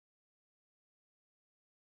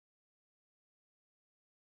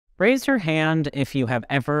Raise your hand if you have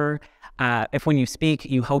ever, if when you speak,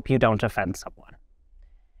 you hope you don't offend someone.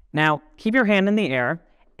 Now, keep your hand in the air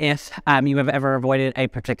if you have ever avoided a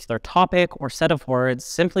particular topic or set of words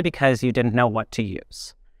simply because you didn't know what to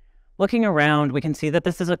use. Looking around, we can see that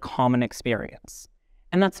this is a common experience.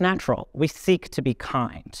 And that's natural. We seek to be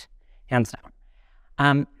kind, hands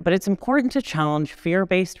down. But it's important to challenge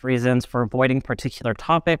fear-based reasons for avoiding particular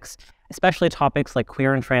topics, especially topics like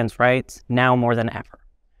queer and trans rights, now more than ever.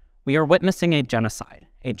 We are witnessing a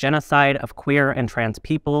genocide of queer and trans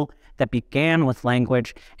people that began with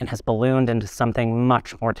language and has ballooned into something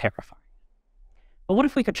much more terrifying. But what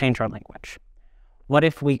if we could change our language? What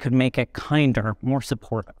if we could make it kinder, more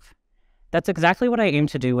supportive? That's exactly what I aim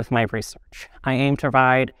to do with my research. I aim to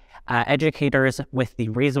provide educators with the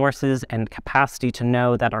resources and capacity to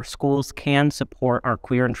know that our schools can support our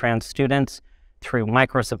queer and trans students through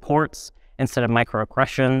micro-supports instead of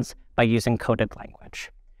microaggressions by using coded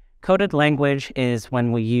language. Coded language is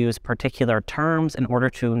when we use particular terms in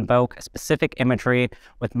order to invoke a specific imagery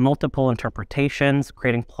with multiple interpretations,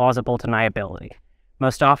 creating plausible deniability.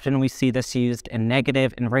 Most often we see this used in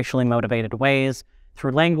negative and racially motivated ways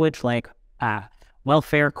through language like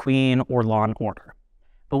welfare queen or law and order.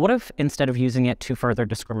 But what if instead of using it to further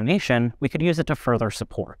discrimination, we could use it to further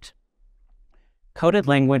support? Coded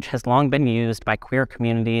language has long been used by queer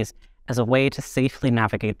communities as a way to safely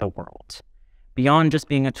navigate the world. Beyond just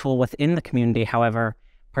being a tool within the community, however,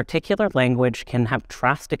 particular language can have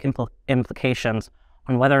drastic implications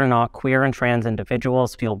on whether or not queer and trans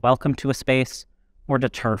individuals feel welcome to a space or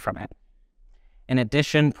deterred from it. In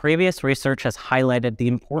addition, previous research has highlighted the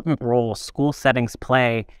important role school settings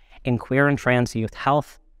play in queer and trans youth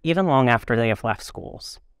health, even long after they have left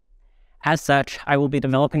schools. As such, I will be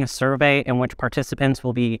developing a survey in which participants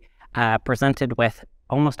will be presented with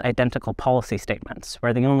almost identical policy statements,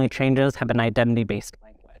 where the only changes have been identity-based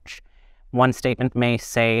language. One statement may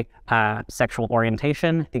say sexual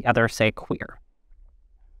orientation, the other say queer.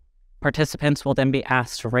 Participants will then be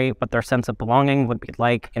asked to rate what their sense of belonging would be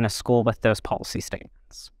like in a school with those policy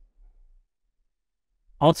statements.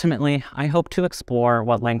 Ultimately, I hope to explore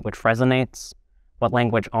what language resonates, what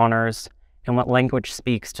language honors, and what language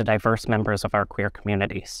speaks to diverse members of our queer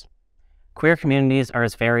communities. Queer communities are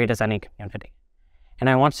as varied as any community, and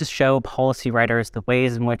I want to show policy writers the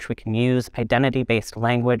ways in which we can use identity-based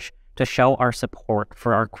language to show our support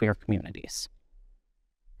for our queer communities.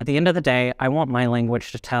 At the end of the day, I want my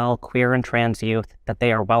language to tell queer and trans youth that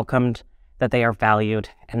they are welcomed, that they are valued,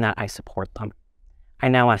 and that I support them. I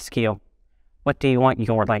now ask you, what do you want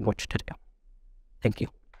your language to do? Thank you.